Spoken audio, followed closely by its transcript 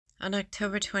On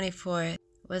October 24th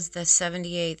was the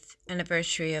 78th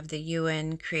anniversary of the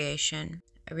UN creation.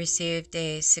 I received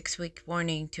a 6-week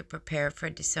warning to prepare for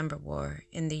December war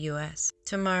in the U.S.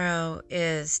 Tomorrow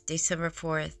is December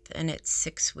 4th, and it's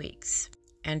 6 weeks.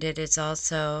 And it is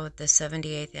also the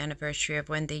 78th anniversary of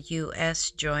when the U.S.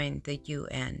 joined the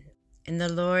UN. In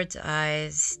the Lord's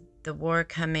eyes, the war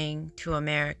coming to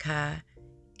America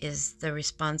is the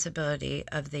responsibility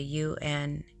of the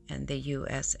UN and the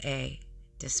USA,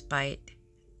 despite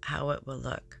how it will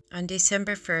look. On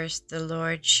December 1st, the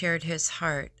Lord shared his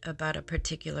heart about a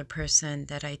particular person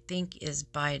that I think is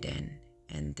Biden,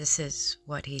 and this is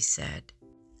what he said.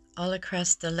 All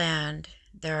across the land,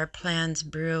 there are plans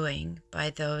brewing by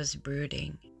those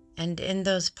brooding, and in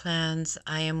those plans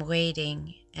I am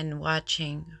waiting and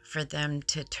watching for them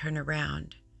to turn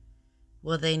around.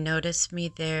 Will they notice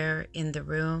me there in the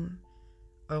room,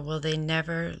 or will they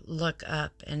never look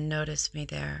up and notice me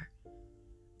there?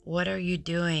 What are you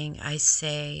doing? I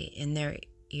say in their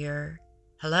ear.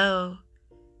 Hello?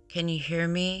 Can you hear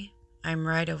me? I'm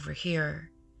right over here.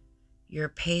 You're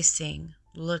pacing.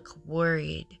 Look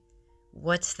worried.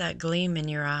 What's that gleam in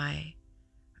your eye?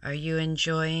 Are you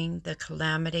enjoying the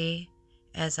calamity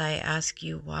as I ask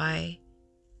you why?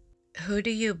 Who do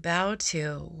you bow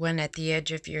to when at the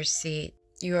edge of your seat?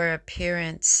 Your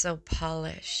appearance so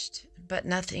polished, but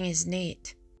nothing is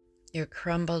neat. Your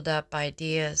crumbled up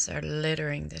ideas are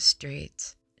littering the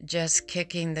streets, just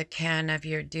kicking the can of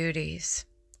your duties,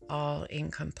 all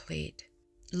incomplete.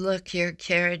 Look, your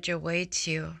carriage awaits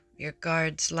you, your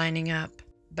guards lining up,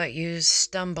 but you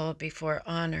stumble before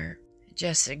honor.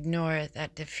 Just ignore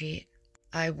that defeat.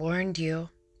 I warned you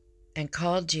and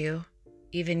called you,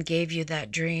 even gave you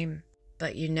that dream,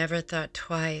 but you never thought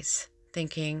twice,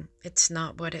 thinking it's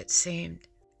not what it seemed.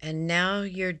 And now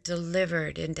you're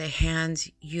delivered into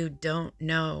hands you don't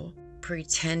know,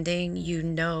 pretending you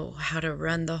know how to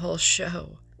run the whole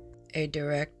show. A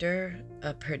director,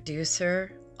 a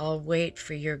producer, I'll wait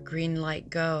for your green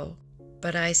light go.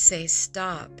 But I say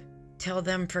stop, tell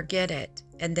them forget it,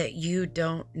 and that you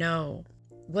don't know.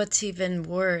 What's even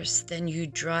worse than you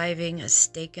driving a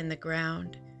stake in the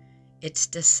ground? It's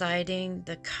deciding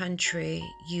the country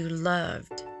you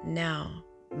loved now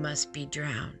must be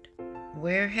drowned.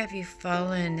 Where have you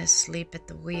fallen asleep at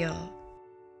the wheel?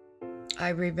 I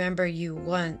remember you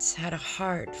once had a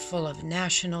heart full of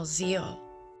national zeal.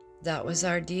 That was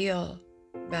our deal,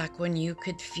 back when you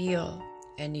could feel,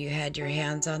 and you had your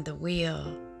hands on the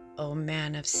wheel, oh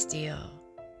man of steel.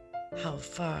 How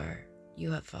far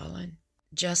you have fallen.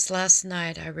 Just last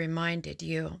night I reminded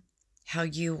you how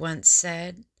you once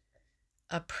said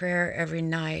a prayer every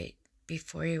night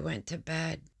before you went to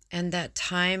bed. And that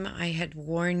time I had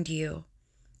warned you,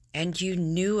 and you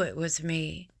knew it was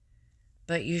me,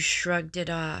 but you shrugged it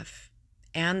off,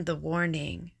 and the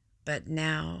warning, but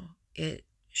now it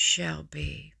shall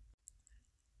be.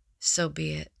 So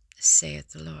be it,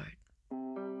 saith the Lord.